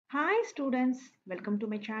Hi students, welcome to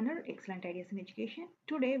my channel Excellent Ideas in Education.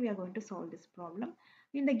 Today we are going to solve this problem.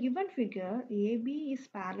 In the given figure, AB is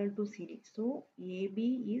parallel to CD. So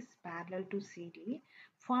AB is parallel to CD.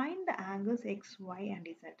 Find the angles X, Y and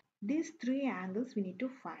Z. These three angles we need to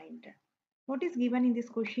find. What is given in this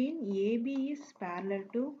question? AB is parallel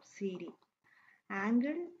to CD.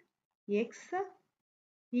 Angle X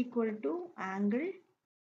equal to angle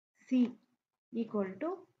C equal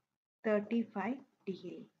to 35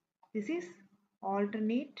 degree. This is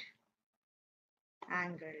alternate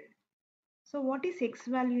angle. So what is X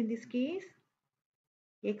value in this case?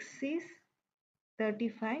 X is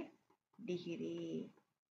 35 degree.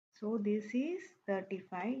 So this is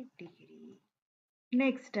 35 degree.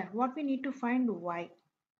 Next, what we need to find Y.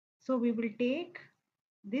 So we will take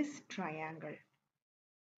this triangle.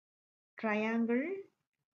 Triangle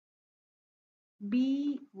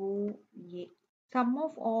BOA. Sum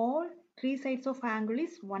of all three sides of angle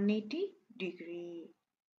is 180 degree.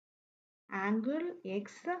 Angle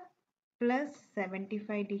X plus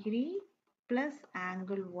 75 degree plus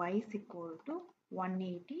angle Y is equal to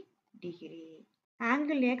 180 degree.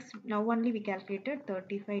 Angle X, now only we calculated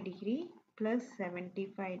 35 degree plus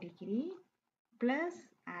 75 degree plus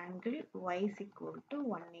angle Y is equal to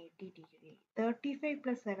 180 degree. 35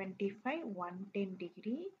 plus 75, 110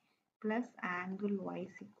 degree plus angle Y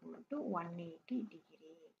is equal to 180 degree.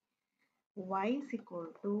 Y is equal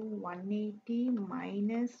to 180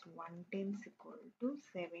 minus 110 is equal to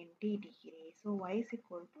 70 degree. So Y is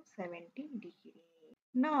equal to 70 degree.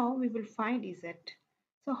 Now we will find Z.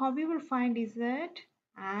 So how we will find Z?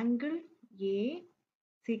 Angle A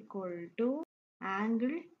is equal to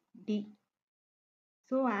angle D.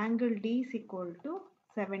 So angle D is equal to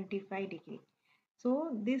 75 degree.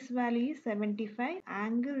 So this value is 75.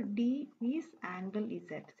 Angle D is angle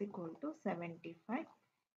Z is equal to 75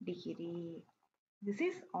 degree. This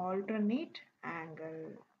is alternate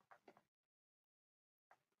angle.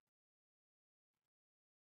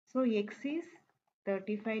 So X is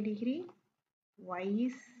 35 degree, Y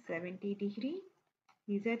is 70 degree,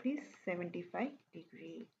 Z is 75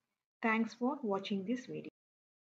 degree. Thanks for watching this video.